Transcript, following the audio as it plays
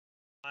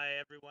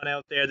Everyone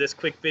out there, this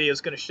quick video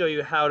is going to show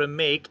you how to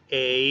make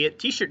a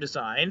t-shirt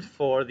design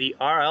for the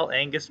RL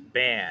Angus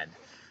band.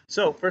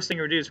 So first thing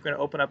we're going to do is we're going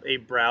to open up a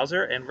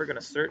browser and we're going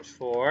to search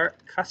for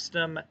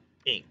custom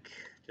ink,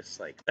 just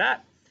like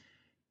that.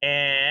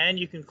 And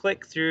you can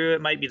click through,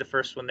 it might be the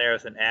first one there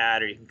with an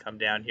ad, or you can come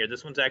down here.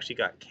 This one's actually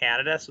got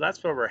Canada, so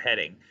that's where we're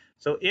heading.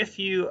 So if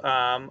you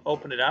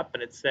open it up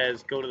and it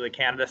says go to the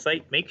Canada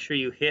site, make sure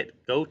you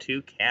hit go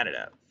to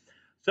Canada.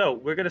 So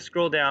we're going to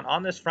scroll down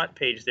on this front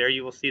page there.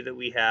 You will see that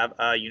we have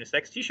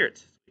unisex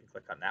t-shirts. You can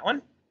click on that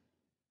one.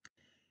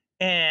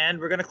 And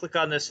we're going to click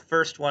on this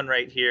first one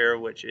right here,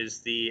 which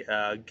is the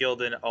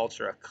Gildan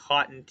Ultra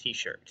cotton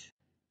t-shirt.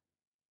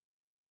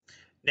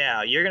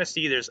 Now, you're going to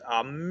see there's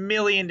a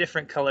million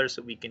different colors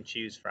that we can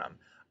choose from.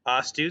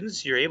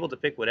 Students, you're able to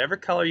pick whatever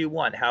color you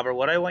want. However,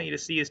 what I want you to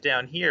see is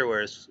down here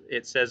where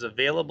it says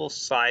available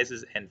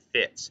sizes and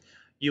fits.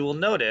 You will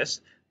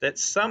notice that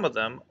some of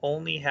them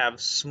only have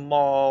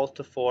small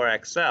to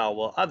 4XL,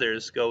 while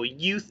others go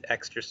youth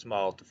extra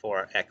small to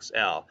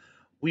 4XL.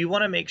 We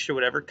want to make sure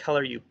whatever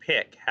color you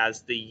pick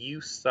has the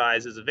youth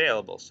sizes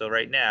available. So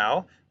right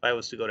now, if I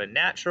was to go to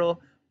natural,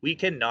 we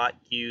cannot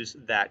use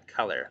that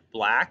color.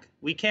 Black,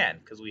 we can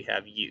because we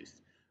have youth.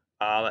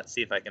 Let's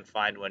see if I can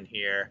find one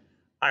here.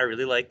 I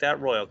really like that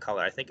royal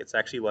color. I think it's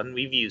actually one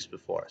we've used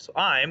before. So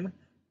I'm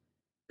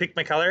pick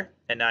my color,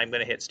 and now I'm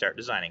going to hit start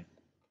designing.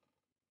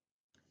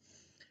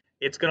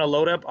 It's going to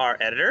load up our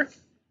editor,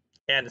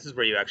 and this is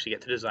where you actually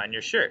get to design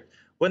your shirt.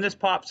 When this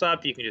pops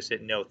up, you can just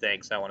hit no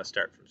thanks, I want to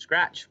start from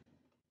scratch.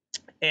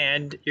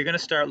 And you're going to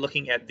start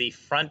looking at the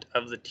front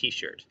of the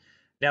t-shirt.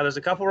 Now there's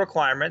a couple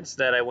requirements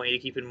that I want you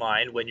to keep in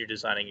mind when you're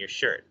designing your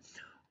shirt.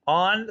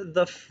 On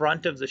the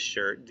front of the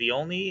shirt, the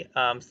only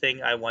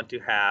thing I want to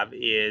have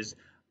is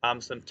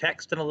some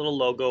text and a little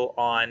logo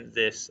on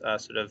this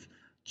sort of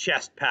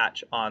chest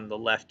patch on the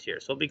left here.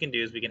 So what we can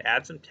do is we can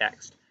add some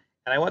text.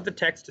 And I want the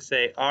text to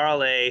say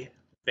RLA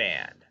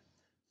band.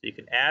 So you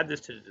can add this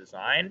to the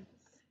design, and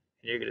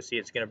you're going to see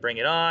it's going to bring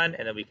it on,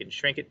 and then we can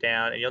shrink it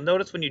down. And you'll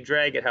notice when you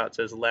drag it how it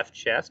says left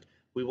chest.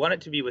 We want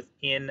it to be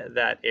within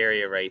that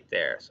area right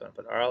there. So I'm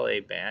going to put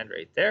RLA band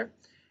right there.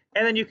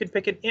 And then you can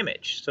pick an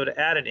image. So to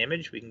add an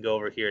image, we can go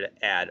over here to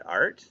add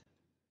art,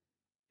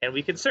 and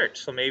we can search.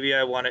 So maybe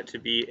I want it to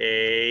be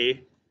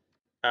a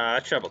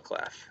treble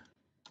clef.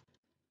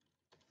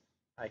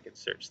 I can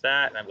search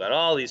that, and I've got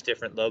all these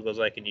different logos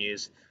I can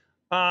use.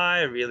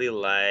 I really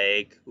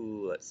like,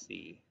 let's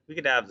see, we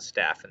could have the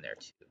staff in there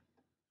too.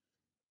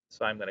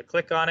 So I'm going to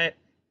click on it,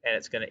 and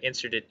it's going to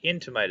insert it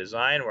into my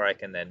design where I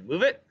can then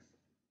move it.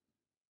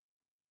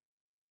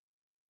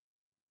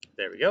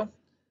 There we go.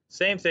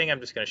 Same thing, I'm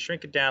just going to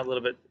shrink it down a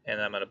little bit,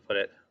 and I'm going to put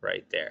it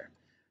right there.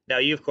 Now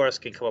you, of course,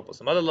 can come up with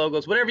some other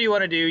logos. Whatever you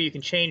want to do, you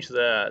can change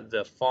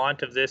the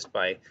font of this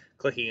by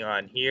clicking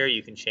on here.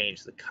 You can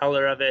change the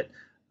color of it.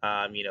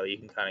 You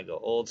can kind of go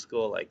old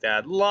school like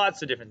that.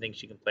 Lots of different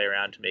things you can play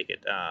around to make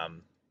it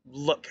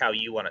look how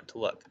you want it to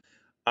look.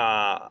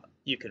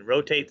 You can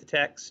rotate the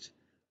text.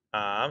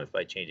 If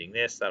by changing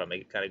this, that'll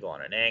make it kind of go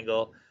on an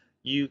angle.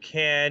 You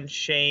can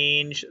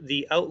change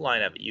the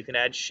outline of it. You can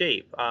add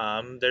shape.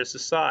 There's the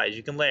size.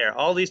 You can layer.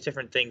 All these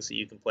different things that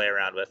you can play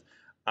around with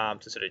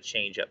to sort of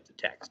change up the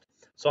text.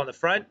 So on the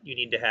front, you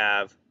need to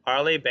have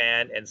RLA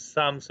band and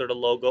some sort of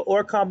logo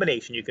or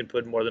combination. You can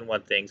put more than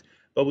one thing,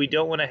 but we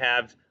don't want to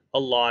have a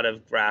lot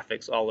of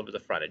graphics all over the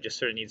front. It just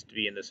sort of needs to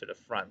be in the sort of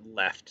front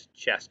left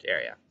chest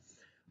area.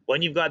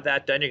 When you've got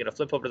that done, you're going to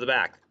flip over to the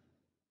back.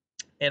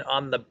 And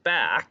on the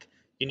back,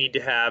 you need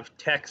to have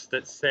text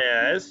that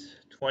says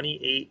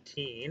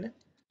 2018,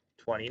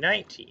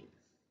 2019.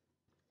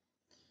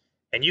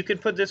 And you can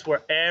put this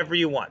wherever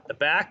you want. The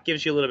back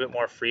gives you a little bit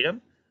more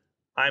freedom.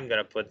 I'm going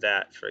to put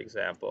that, for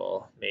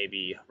example,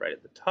 maybe right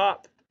at the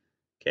top.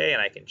 Okay,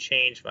 and I can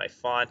change my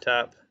font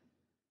up.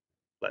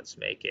 Let's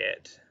make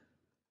it,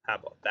 how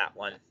about that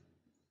one?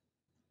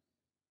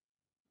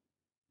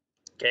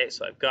 Okay,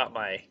 so I've got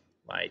my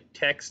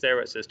text there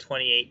where it says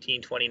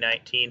 2018,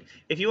 2019.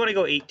 If you want to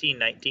go 18,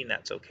 19,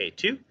 that's okay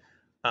too.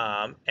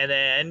 And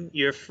then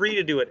you're free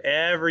to do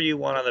whatever you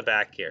want on the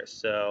back here.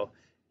 So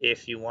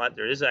if you want,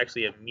 there is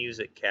actually a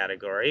music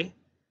category.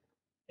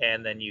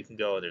 And then you can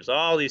go, there's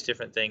all these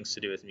different things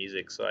to do with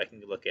music. So I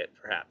can look at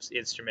perhaps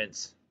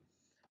instruments.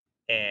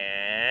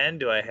 And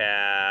do I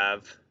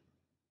have,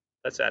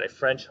 let's add a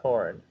French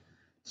horn.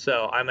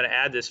 So I'm going to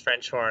add this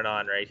French horn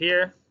on right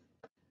here.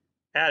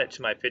 Add it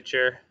to my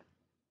picture,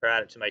 or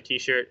add it to my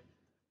t-shirt.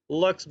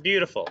 Looks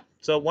beautiful.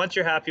 So once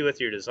you're happy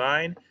with your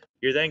design,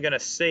 you're then going to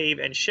save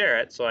and share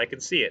it so I can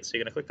see it. So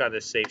you're going to click on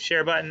this Save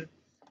Share button,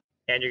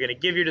 and you're going to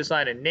give your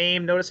design a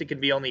name. Notice it can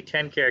be only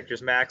 10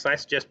 characters max. I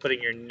suggest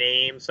putting your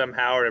name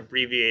somehow or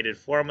abbreviated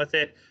form with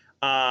it.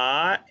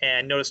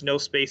 And notice no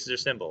spaces or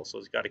symbols, so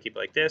it's got to keep it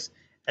like this.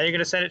 And you're going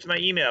to send it to my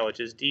email, which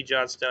is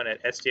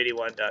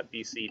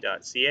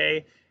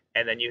djohnstone@st81.bc.ca,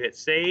 and then you hit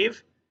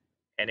save,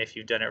 and if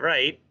you've done it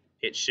right,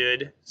 it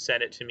should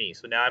send it to me.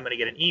 So now I'm going to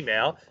get an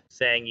email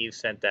saying you've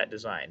sent that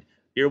design.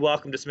 You're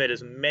welcome to submit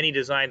as many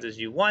designs as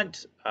you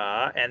want,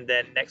 and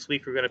then next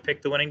week we're going to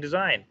pick the winning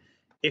design.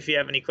 If you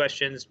have any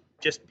questions,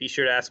 just be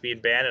sure to ask me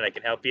in band and I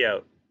can help you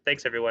out.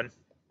 Thanks, everyone.